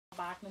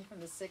Bachmann from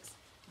the 6th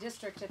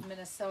District of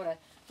Minnesota.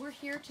 We're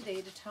here today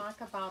to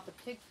talk about the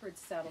Pigford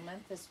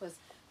settlement. This was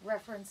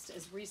referenced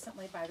as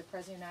recently by the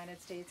President of the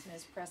United States in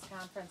his press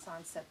conference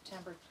on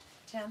September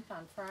 10th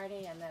on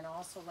Friday, and then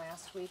also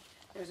last week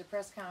there was a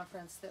press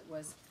conference that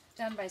was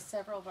done by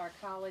several of our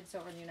colleagues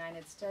over in the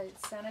United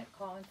States Senate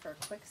calling for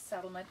a quick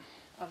settlement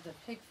of the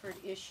Pigford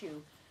issue.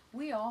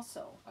 We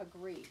also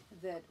agree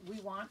that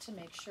we want to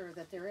make sure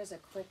that there is a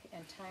quick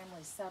and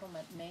timely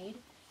settlement made,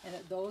 and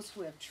that those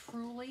who have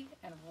truly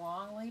and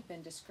wrongly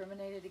been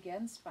discriminated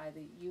against by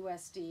the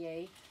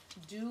USDA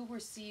do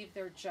receive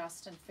their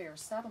just and fair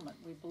settlement.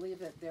 We believe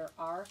that there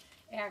are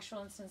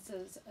actual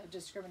instances of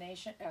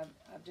discrimination that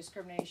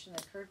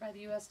occurred by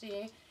the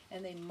USDA,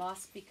 and they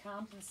must be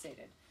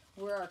compensated.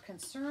 Where our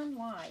concern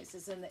lies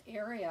is in the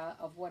area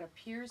of what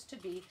appears to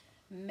be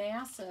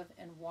massive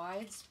and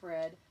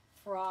widespread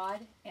fraud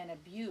and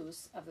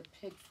abuse of the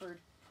Pigford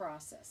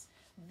process.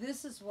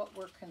 This is what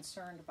we're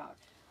concerned about.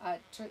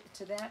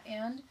 To that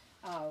end,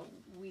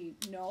 we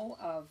know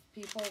of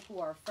people who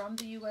are from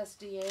the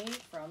USDA,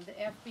 from the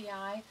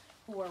FBI,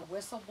 who are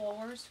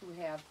whistleblowers, who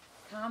have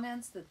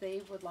comments that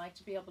they would like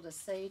to be able to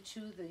say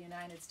to the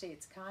United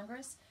States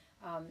Congress.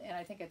 And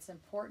I think it's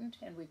important,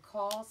 and we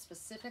call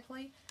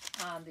specifically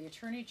on the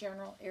Attorney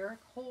General Eric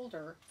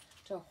Holder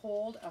to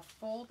hold a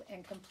full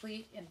and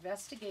complete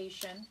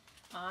investigation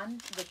on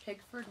the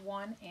Pigford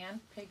 1 and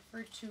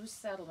Pigford 2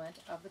 settlement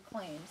of the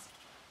claims.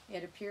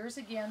 It appears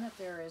again that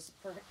there is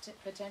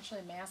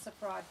potentially massive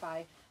fraud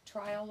by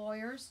trial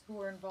lawyers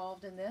who are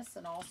involved in this,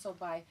 and also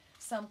by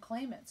some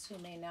claimants who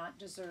may not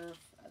deserve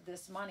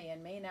this money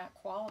and may not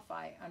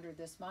qualify under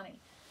this money.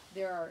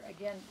 There are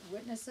again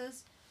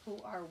witnesses who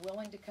are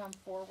willing to come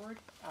forward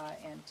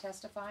and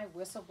testify,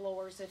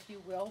 whistleblowers if you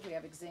will. We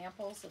have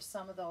examples of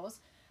some of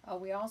those.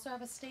 We also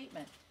have a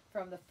statement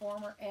from the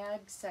former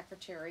Ag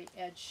Secretary,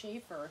 Ed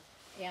Schaefer,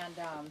 and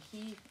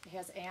he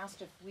has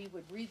asked if we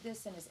would read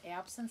this in his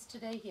absence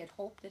today. He had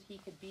hoped that he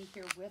could be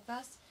here with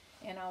us,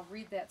 and I'll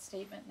read that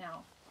statement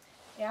now.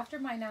 After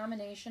my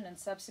nomination and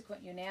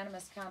subsequent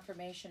unanimous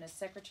confirmation as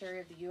Secretary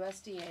of the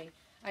USDA,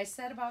 I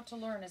set about to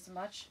learn as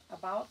much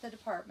about the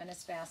department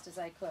as fast as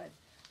I could.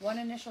 One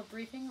initial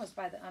briefing was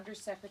by the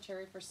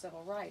Undersecretary for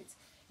Civil Rights.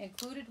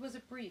 Included was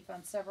a brief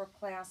on several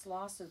class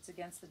lawsuits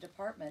against the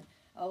department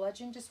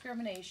alleging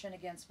discrimination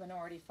against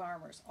minority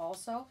farmers.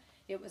 Also,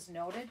 it was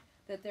noted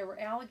that there were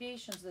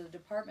allegations of the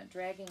department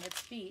dragging its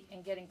feet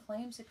in getting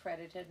claims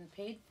accredited and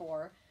paid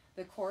for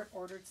the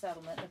court-ordered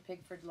settlement of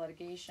Pigford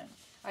litigation.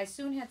 I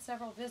soon had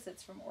several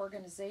visits from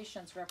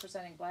organizations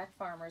representing black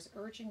farmers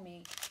urging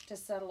me to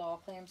settle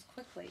all claims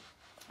quickly.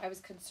 I was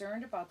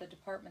concerned about the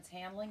department's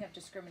handling of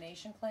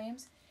discrimination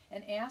claims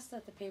and asked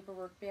that the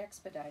paperwork be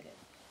expedited.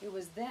 It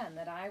was then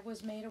that I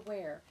was made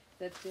aware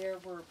that there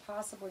were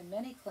possibly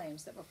many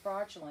claims that were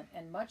fraudulent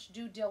and much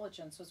due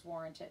diligence was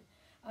warranted.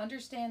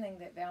 Understanding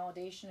that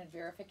validation and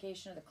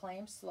verification of the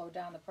claims slowed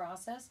down the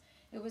process,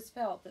 it was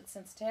felt that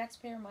since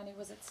taxpayer money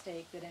was at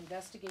stake, that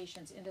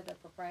investigations into the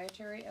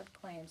propriety of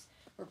claims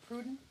were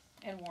prudent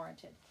and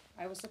warranted.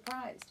 I was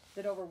surprised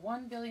that over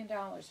 $1 billion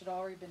had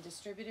already been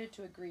distributed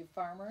to aggrieved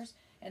farmers,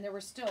 and there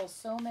were still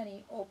so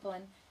many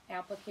open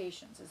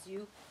applications. As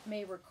you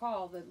may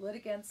recall, the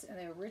litigants in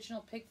the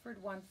original Pigford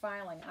 1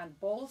 filing on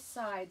both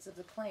sides of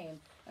the claim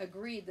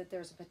agreed that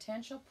there's a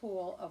potential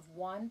pool of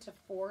 1,000 to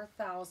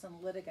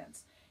 4,000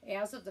 litigants.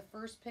 As of the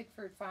first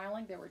Pigford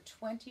filing, there were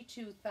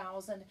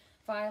 22,000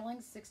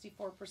 filings.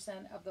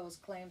 64% of those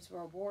claims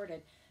were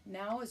awarded.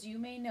 Now, as you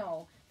may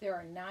know, there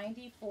are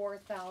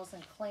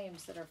 94,000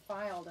 claims that are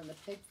filed in the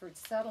Pigford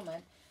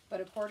settlement,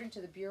 but according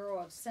to the Bureau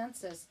of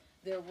Census,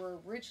 there were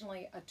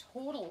originally a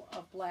total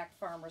of black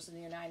farmers in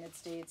the United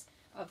States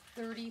of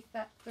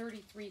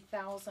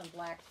 33,000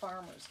 black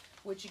farmers,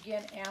 which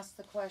again asked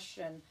the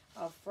question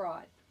of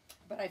fraud.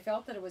 But I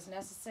felt that it was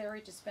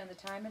necessary to spend the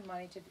time and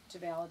money to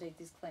validate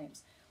these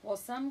claims. While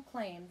some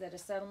claimed that a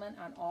settlement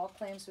on all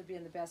claims would be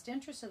in the best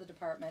interest of the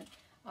department,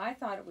 I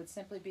thought it would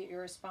simply be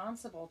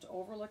irresponsible to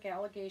overlook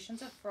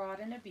allegations of fraud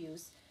and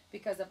abuse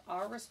because of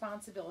our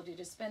responsibility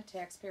to spend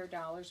taxpayer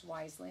dollars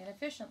wisely and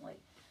efficiently.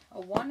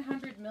 A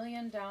 $100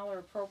 million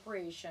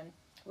appropriation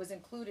was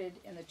included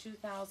in the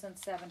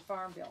 2007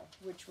 Farm Bill,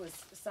 which was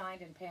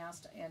signed and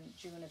passed in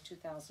June of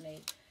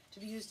 2008, to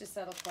be used to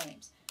settle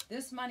claims.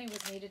 This money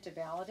was needed to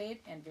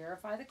validate and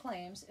verify the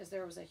claims, as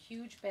there was a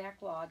huge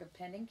backlog of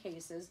pending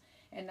cases,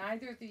 and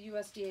neither the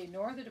USDA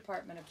nor the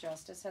Department of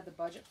Justice had the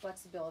budget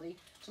flexibility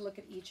to look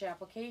at each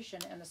application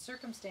and the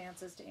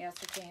circumstances to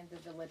ascertain the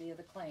validity of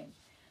the claim.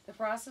 The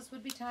process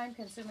would be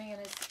time-consuming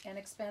and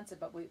expensive,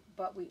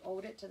 but we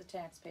owed it to the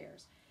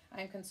taxpayers.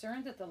 I am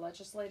concerned that the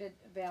legislative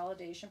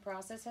validation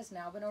process has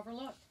now been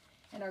overlooked,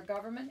 and our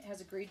government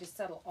has agreed to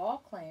settle all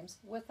claims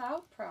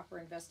without proper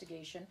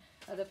investigation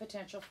of the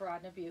potential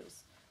fraud and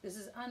abuse. This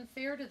is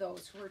unfair to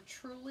those who are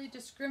truly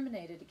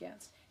discriminated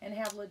against and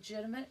have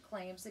legitimate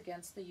claims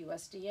against the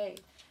USDA.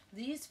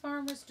 These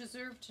farmers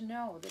deserve to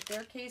know that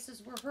their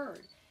cases were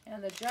heard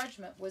and the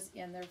judgment was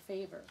in their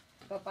favor.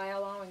 But by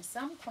allowing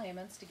some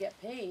claimants to get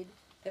paid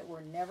that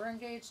were never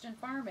engaged in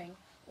farming,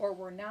 or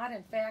were not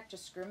in fact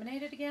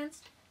discriminated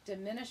against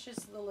diminishes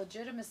the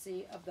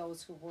legitimacy of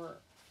those who were.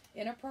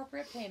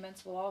 Inappropriate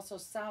payments will also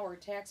sour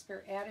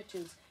taxpayer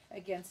attitudes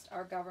against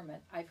our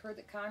government. I've heard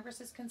that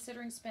Congress is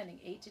considering spending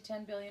 $8 to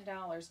 $10 billion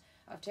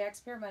of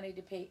taxpayer money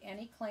to pay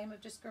any claim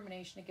of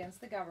discrimination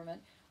against the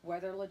government,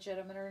 whether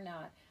legitimate or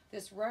not.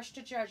 This rush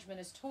to judgment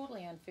is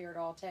totally unfair to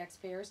all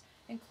taxpayers,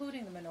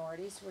 including the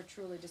minorities who are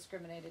truly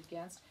discriminated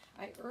against.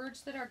 I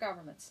urge that our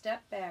government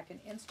step back and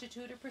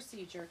institute a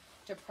procedure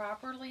to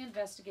properly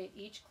investigate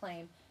each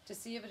claim to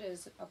see if it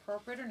is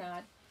appropriate or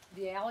not.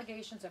 The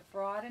allegations of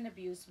fraud and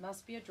abuse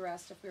must be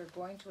addressed if we are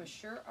going to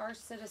assure our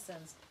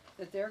citizens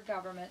that their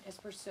government is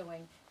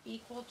pursuing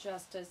equal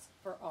justice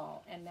for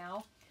all. And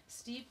now,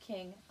 Steve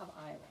King of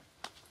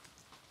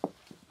Iowa.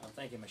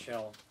 Thank you,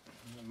 Michelle.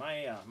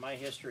 My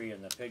history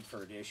in the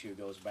Pigford issue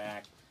goes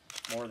back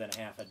more than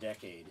half a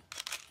decade,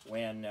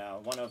 when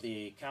one of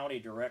the county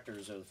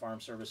directors of the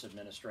Farm Service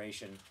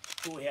Administration,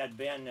 who had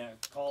been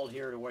called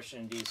here to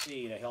Washington,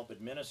 D.C. to help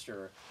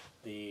administer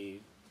the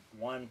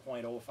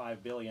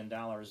 $1.05 billion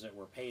that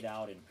were paid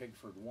out in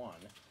Pigford 1,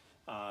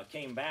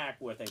 came back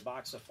with a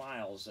box of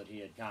files that he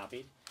had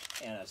copied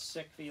and a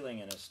sick feeling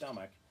in his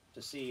stomach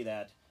to see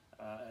that,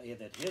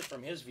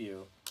 from his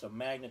view, the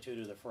magnitude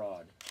of the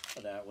fraud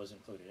that was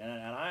included. And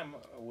I'm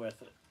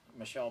with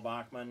Michele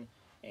Bachmann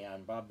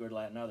and Bob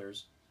Goodlatte and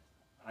others.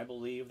 I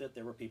believe that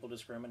there were people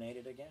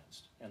discriminated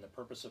against, and the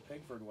purpose of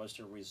Pigford was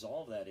to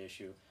resolve that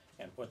issue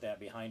and put that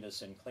behind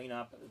us and clean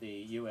up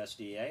the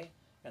USDA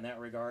in that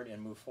regard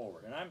and move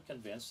forward. And I'm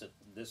convinced that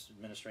this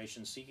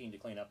administration is seeking to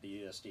clean up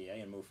the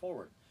USDA and move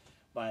forward.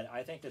 But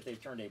I think that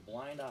they've turned a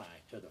blind eye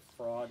to the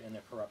fraud and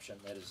the corruption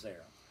that is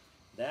there.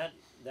 That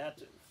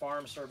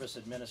Farm Service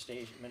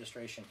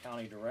Administration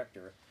County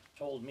Director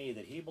told me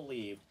that he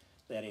believed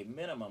that a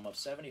minimum of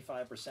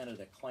 75% of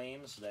the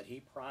claims that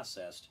he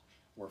processed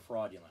were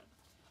fraudulent.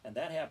 And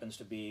that happens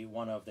to be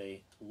one of the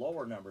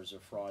lower numbers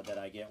of fraud that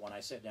I get when I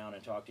sit down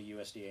and talk to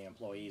USDA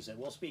employees that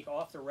will speak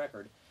off the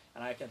record.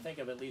 And I can think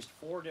of at least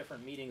 4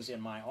 different meetings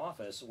in my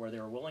office where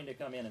they're willing to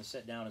come in and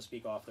sit down and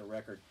speak off the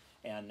record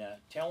and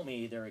tell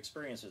me their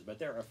experiences, but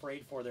they're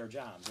afraid for their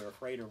jobs. They're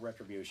afraid of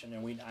retribution,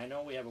 and I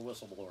know we have a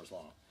whistleblower's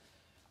law.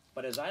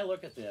 But as I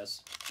look at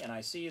this, and I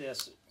see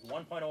this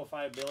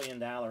 $1.05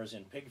 billion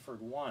in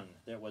Pigford 1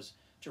 that was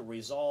to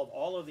resolve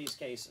all of these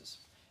cases,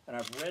 and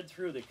I've read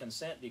through the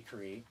consent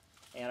decree,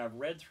 and I've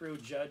read through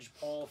Judge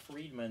Paul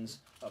Friedman's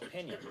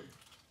opinion,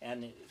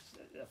 and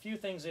a few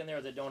things in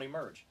there that don't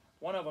emerge.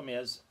 One of them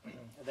is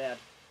that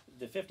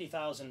the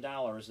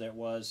 $50,000 that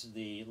was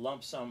the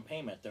lump sum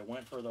payment that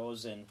went for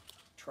those in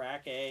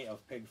Track A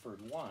of Pigford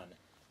 1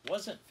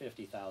 wasn't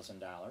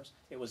 $50,000.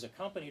 It was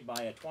accompanied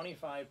by a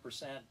 25%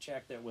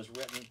 check that was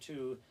written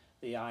to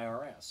the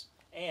IRS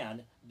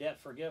and debt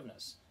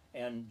forgiveness.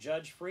 And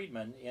Judge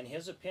Friedman, in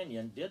his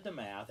opinion, did the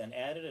math and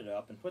added it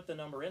up and put the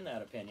number in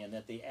that opinion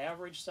that the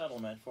average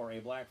settlement for a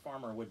black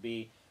farmer would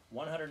be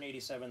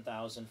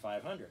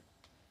 $187,500.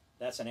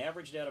 That's an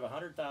average debt of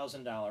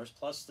 $100,000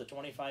 plus the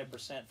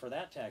 25% for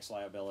that tax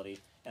liability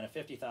and a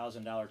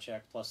 $50,000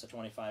 check plus the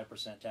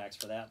 25% tax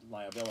for that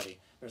liability.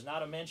 There's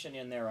not a mention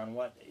in there on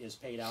what is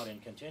paid out in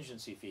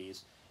contingency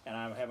fees, and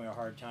I'm having a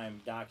hard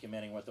time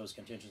documenting what those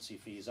contingency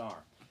fees are.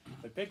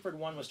 But Pigford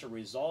 1 was to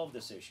resolve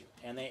this issue,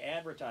 and they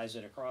advertised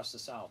it across the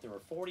South. There were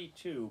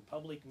 42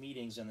 public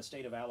meetings in the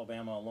state of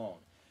Alabama alone,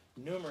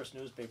 numerous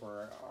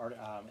newspaper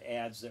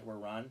ads that were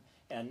run,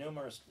 and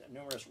numerous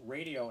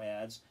radio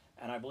ads,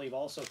 and I believe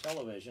also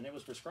television. It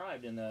was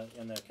prescribed in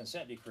the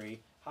consent decree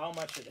how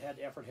much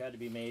effort had to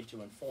be made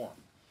to inform.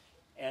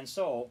 And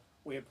so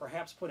we had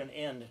perhaps put an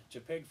end to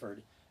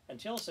Pigford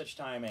until such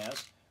time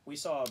as we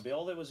saw a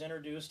bill that was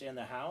introduced in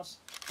the House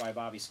by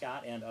Bobby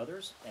Scott and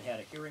others and had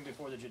a hearing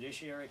before the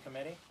Judiciary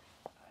Committee.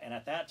 And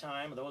at that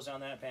time, those on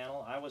that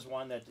panel, I was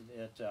one that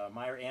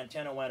my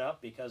antenna went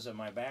up because of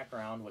my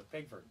background with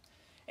Pigford.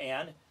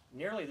 And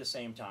nearly the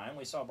same time,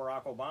 we saw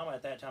Barack Obama,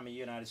 at that time a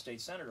United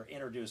States Senator,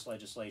 introduce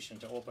legislation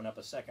to open up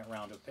a second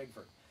round of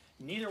Pigford.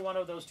 Neither one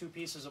of those two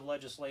pieces of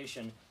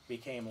legislation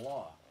became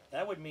law.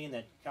 That would mean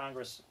that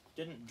Congress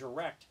didn't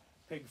direct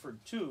Pigford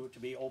 2 to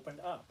be opened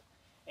up.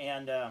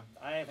 And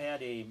I have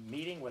had a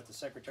meeting with the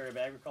Secretary of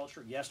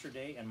Agriculture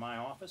yesterday in my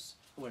office,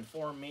 who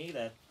informed me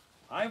that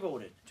I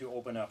voted to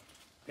open up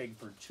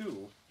Pigford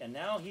 2, and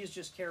now he's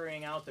just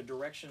carrying out the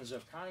directions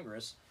of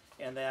Congress,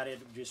 and that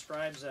it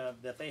describes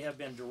that they have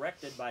been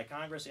directed by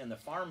Congress in the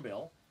Farm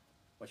Bill,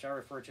 which I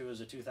refer to as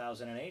the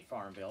 2008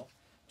 Farm Bill,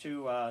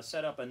 to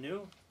set up a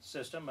new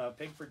system,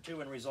 Pigford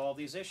 2, and resolve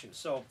these issues.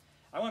 So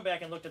I went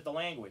back and looked at the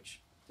language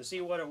to see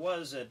what it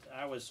was that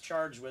I was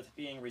charged with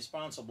being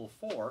responsible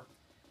for,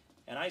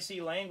 and I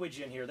see language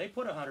in here. They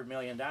put $100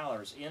 million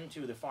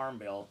into the Farm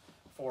Bill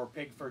for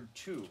Pigford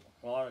 2.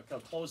 Well, the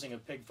closing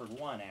of Pigford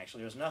 1,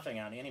 actually. There's nothing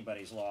on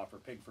anybody's law for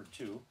Pigford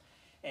 2.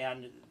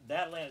 And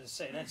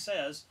it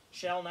says,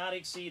 shall not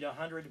exceed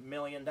 $100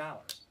 million.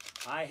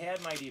 I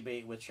had my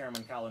debate with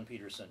Chairman Colin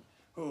Peterson,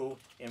 who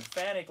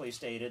emphatically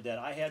stated that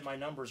I had my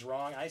numbers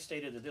wrong. I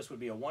stated that this would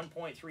be a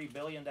 $1.3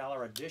 billion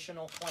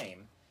additional claim,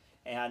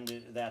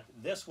 and that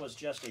this was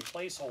just a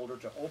placeholder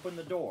to open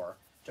the door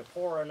to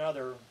pour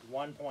another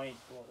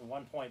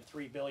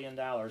 $1.3 billion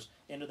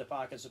into the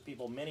pockets of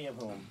people, many of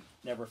whom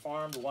never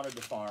farmed, wanted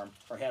to farm,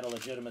 or had a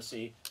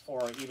legitimacy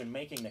for even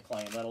making the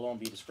claim, let alone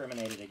be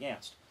discriminated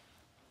against.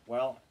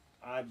 Well,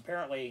 I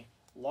apparently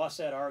lost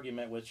that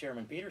argument with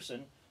Chairman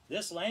Peterson.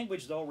 This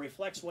language, though,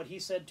 reflects what he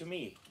said to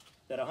me,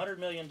 that $100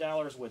 million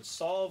would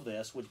solve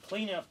this, would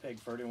clean up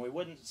Pigford, and we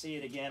wouldn't see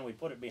it again, we'd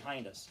put it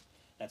behind us.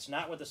 That's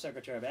not what the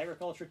Secretary of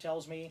Agriculture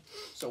tells me.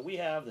 So we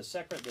have the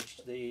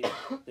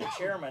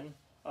chairman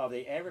of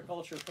the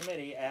Agriculture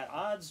Committee at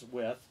odds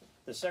with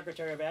the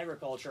Secretary of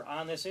Agriculture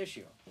on this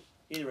issue.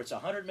 Either it's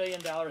 $100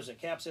 million that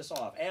caps this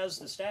off, as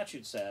the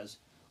statute says,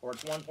 or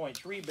it's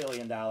 $1.3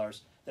 billion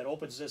that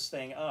opens this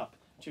thing up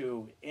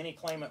to any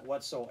claimant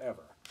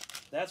whatsoever.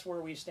 That's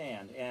where we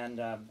stand, and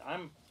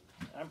I'm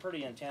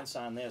pretty intense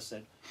on this,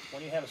 that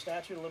when you have a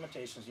statute of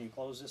limitations and you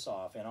close this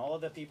off, and all of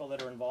the people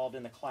that are involved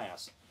in the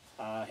class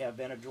have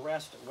been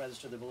addressed as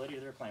to the validity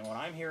of their claim. When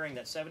I'm hearing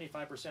that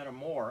 75% or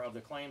more of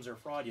the claims are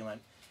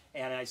fraudulent,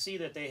 and I see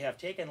that they have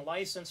taken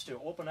license to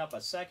open up a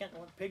second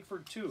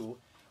Pigford 2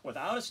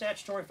 without a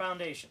statutory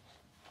foundation,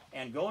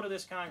 and go to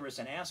this Congress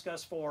and ask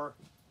us for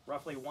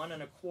roughly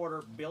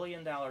 $1.25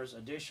 billion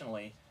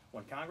additionally,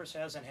 when Congress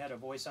hasn't had a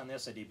voice on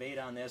this, a debate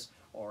on this,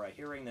 or a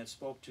hearing that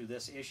spoke to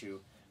this issue,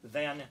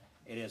 then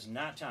it is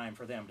not time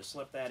for them to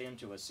slip that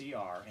into a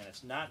CR, and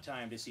it's not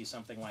time to see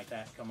something like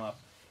that come up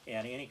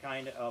in any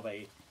kind of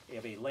a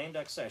lame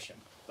duck session.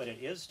 But it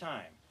is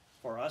time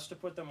for us to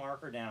put the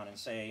marker down and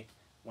say,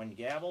 when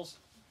gavels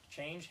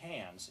change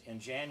hands in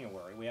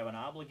January, we have an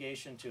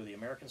obligation to the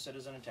American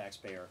citizen and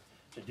taxpayer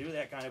to do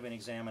that kind of an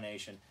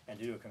examination and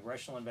do a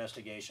congressional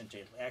investigation to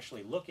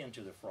actually look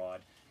into the fraud,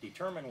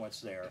 determine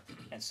what's there,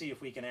 and see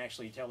if we can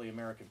actually tell the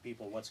American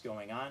people what's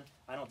going on.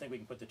 I don't think we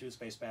can put the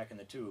toothpaste back in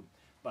the tube,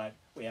 but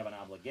we have an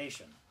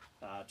obligation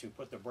to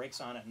put the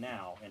brakes on it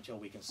now until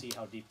we can see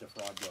how deep the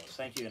fraud goes.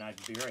 Thank you, and I'd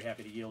be very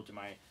happy to yield to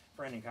my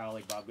friend and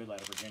colleague Bob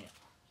Goodlatte of Virginia.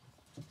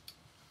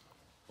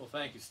 Well,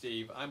 thank you,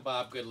 Steve. I'm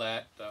Bob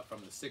Goodlatte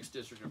from the 6th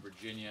District of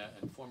Virginia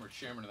and former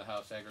chairman of the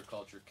House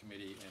Agriculture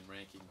Committee and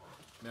ranking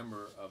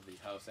member of the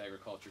House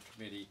Agriculture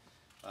Committee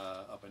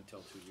up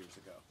until 2 years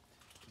ago.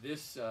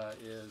 This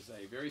is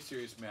a very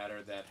serious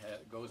matter that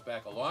goes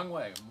back a long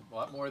way, a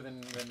lot more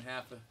than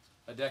half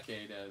a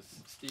decade, as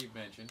Steve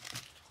mentioned.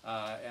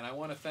 And I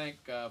want to thank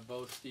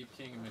both Steve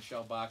King and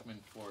Michele Bachmann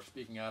for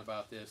speaking out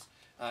about this,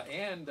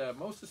 and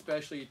most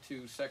especially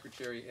to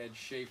Secretary Ed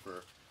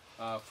Schaefer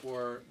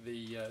for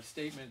the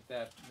statement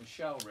that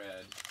Michele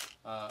read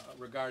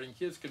regarding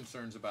his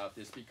concerns about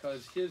this,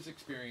 because his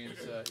experience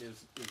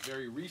is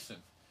very recent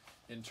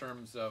in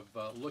terms of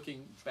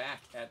looking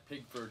back at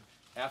Pigford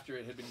after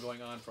it had been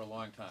going on for a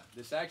long time.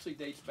 This actually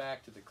dates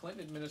back to the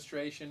Clinton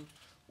administration,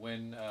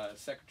 when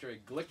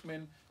Secretary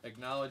Glickman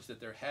acknowledged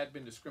that there had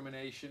been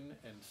discrimination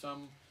in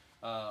some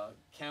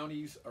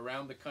counties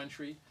around the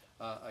country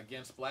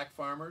against black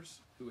farmers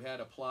who had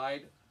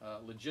applied,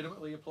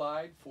 legitimately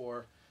applied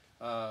for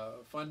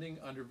funding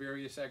under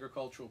various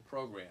agricultural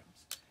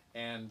programs.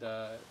 And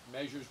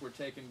measures were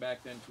taken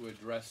back then to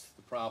address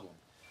the problem.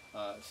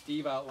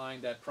 Steve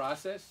outlined that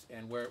process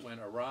and where it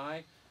went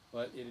awry,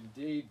 but it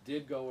indeed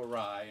did go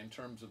awry in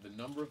terms of the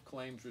number of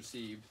claims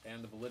received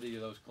and the validity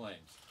of those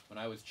claims. When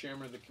I was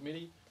chairman of the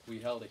committee, we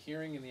held a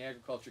hearing in the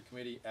Agriculture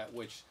Committee at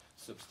which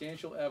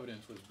substantial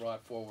evidence was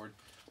brought forward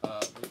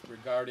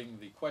regarding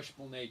the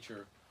questionable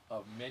nature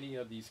of many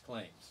of these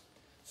claims.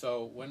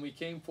 So when we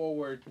came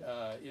forward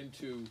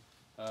into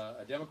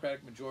a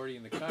Democratic majority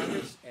in the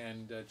Congress,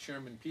 and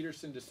Chairman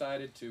Peterson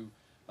decided to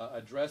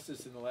address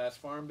this in the last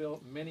Farm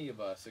Bill, many of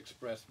us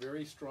expressed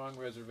very strong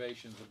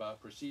reservations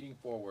about proceeding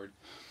forward,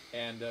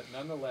 and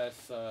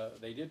nonetheless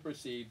they did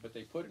proceed, but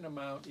they put an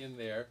amount in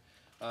there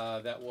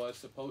that was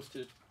supposed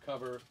to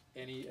cover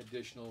any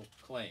additional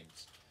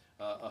claims.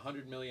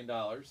 $100 million.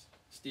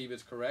 Steve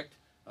is correct.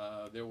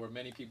 There were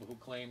many people who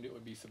claimed it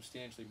would be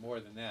substantially more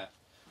than that.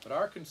 But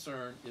our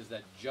concern is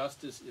that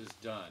justice is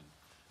done.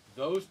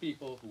 Those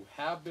people who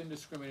have been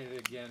discriminated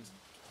against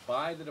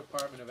by the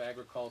Department of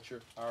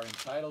Agriculture are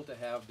entitled to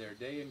have their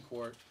day in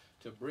court,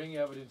 to bring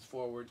evidence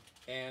forward,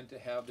 and to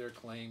have their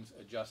claims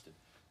adjusted.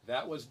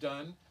 That was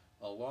done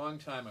a long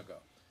time ago.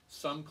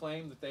 Some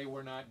claim that they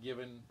were not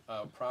given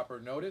proper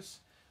notice,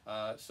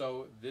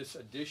 so this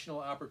additional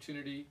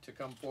opportunity to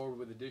come forward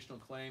with additional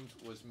claims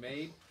was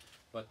made.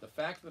 But the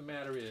fact of the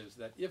matter is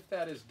that if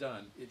that is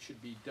done, it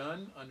should be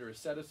done under a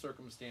set of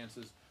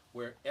circumstances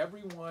where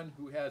everyone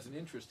who has an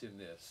interest in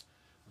this,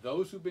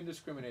 those who've been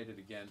discriminated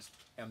against,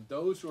 and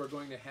those who are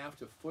going to have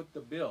to foot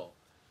the bill,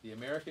 the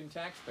American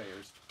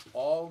taxpayers,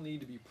 all need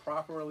to be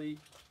properly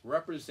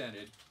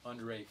represented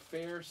under a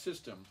fair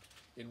system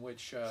in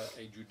which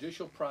a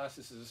judicial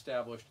process is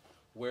established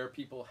where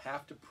people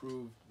have to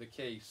prove the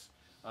case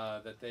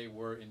that they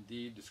were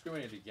indeed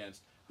discriminated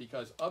against,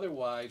 because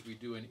otherwise we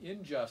do an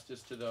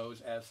injustice to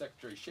those, as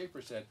Secretary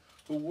Schaefer said,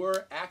 who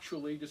were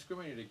actually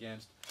discriminated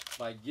against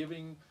by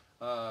giving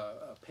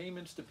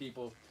payments to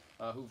people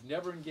who've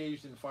never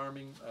engaged in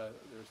farming.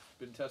 There's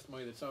been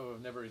testimony that some of them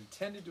have never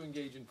intended to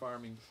engage in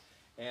farming.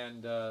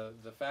 And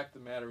the fact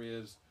of the matter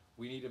is,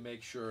 we need to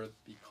make sure,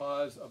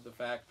 because of the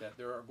fact that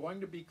there are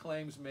going to be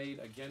claims made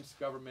against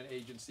government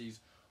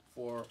agencies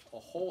for a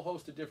whole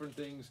host of different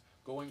things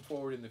going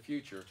forward in the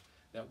future,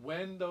 that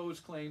when those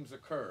claims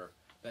occur,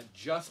 that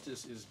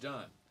justice is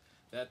done,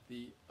 that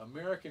the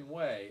American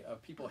way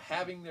of people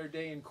having their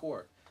day in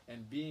court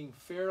and being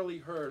fairly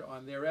heard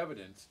on their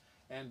evidence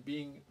and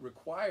being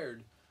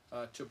required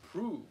to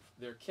prove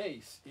their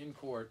case in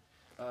court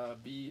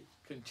be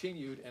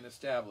continued and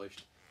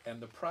established.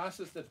 And the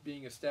process that's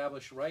being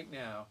established right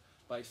now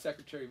by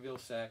Secretary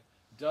Vilsack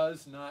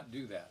does not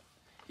do that.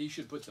 He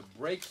should put the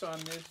brakes on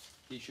this.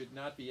 He should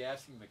not be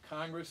asking the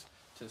Congress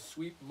to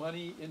sweep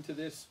money into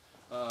this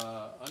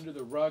under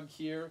the rug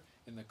here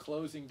in the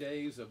closing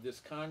days of this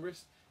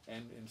Congress.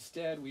 And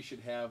instead, we should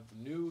have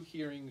new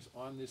hearings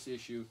on this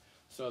issue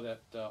so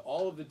that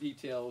all of the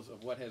details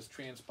of what has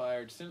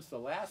transpired since the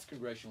last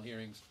congressional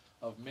hearings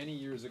of many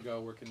years ago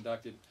were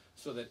conducted,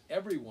 so that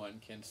everyone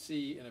can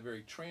see in a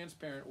very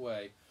transparent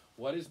way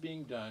what is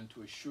being done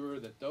to assure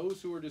that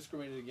those who are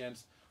discriminated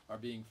against are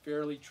being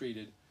fairly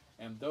treated,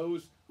 and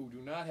those who do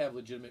not have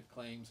legitimate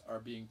claims are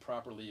being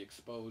properly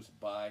exposed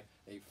by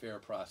a fair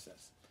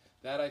process.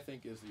 That, I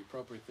think, is the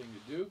appropriate thing to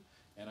do,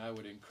 and I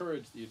would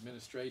encourage the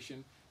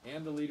administration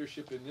and the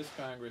leadership in this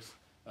Congress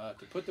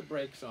to put the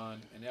brakes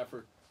on an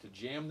effort to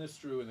jam this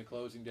through in the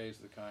closing days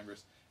of the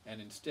Congress,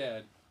 and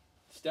instead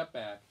step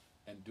back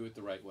and do it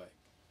the right way.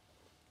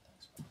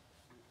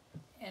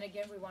 And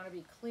again, we want to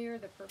be clear,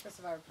 the purpose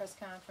of our press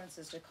conference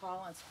is to call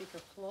on Speaker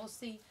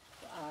Pelosi,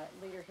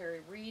 Leader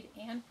Harry Reid,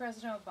 and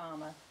President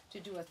Obama to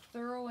do a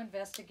thorough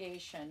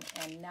investigation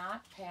and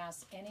not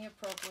pass any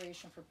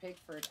appropriation for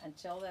Pigford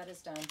until that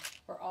is done.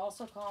 We're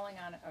also calling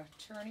on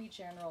Attorney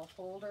General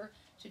Holder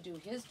to do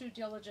his due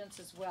diligence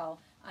as well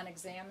on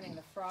examining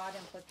the fraud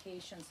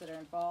implications that are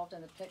involved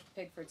in the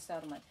Pigford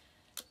settlement.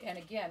 And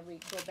again, we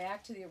go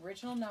back to the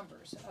original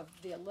numbers of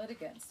the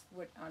litigants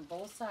on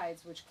both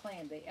sides, which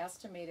claimed they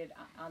estimated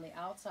on the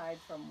outside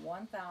from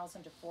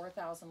 1,000 to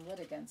 4,000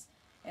 litigants.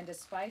 And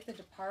despite the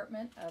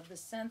Department of the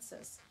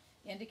Census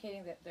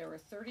indicating that there were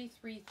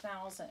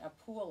 33,000, a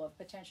pool of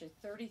potentially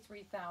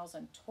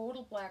 33,000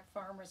 total black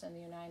farmers in the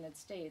United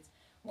States,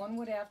 one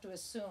would have to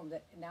assume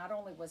that not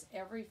only was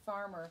every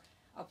farmer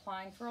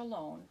applying for a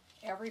loan,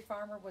 every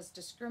farmer was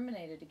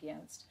discriminated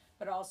against,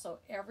 but also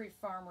every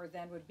farmer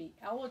then would be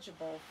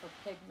eligible for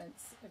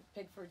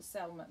Pigford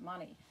settlement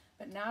money.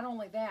 But not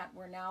only that,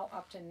 we're now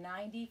up to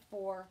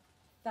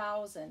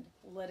 94,000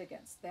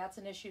 litigants. That's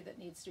an issue that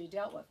needs to be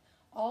dealt with.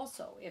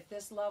 Also, if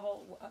this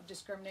level of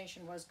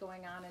discrimination was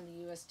going on in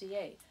the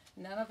USDA,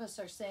 none of us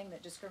are saying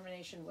that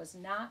discrimination was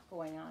not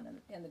going on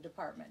in the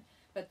department.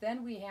 But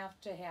then we have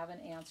to have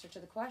an answer to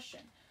the question.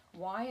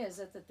 Why is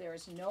it that there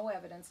is no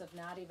evidence of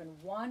not even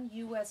one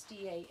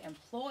USDA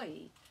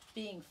employee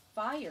being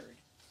fired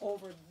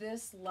over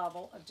this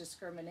level of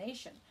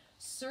discrimination?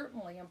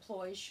 Certainly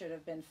employees should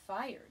have been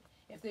fired.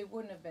 If they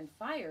wouldn't have been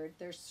fired,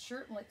 there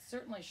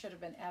certainly should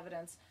have been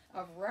evidence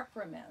of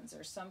reprimands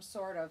or some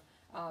sort of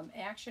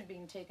action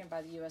being taken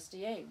by the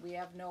USDA. We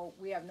have no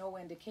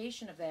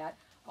indication of that,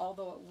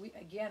 although we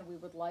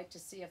would like to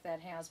see if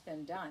that has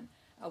been done.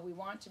 We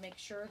want to make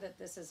sure that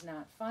this is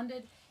not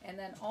funded, and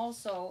then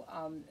also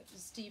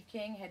Steve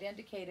King had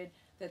indicated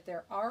that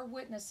there are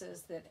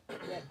witnesses that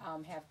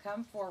have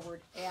come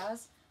forward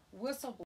as whistleblowers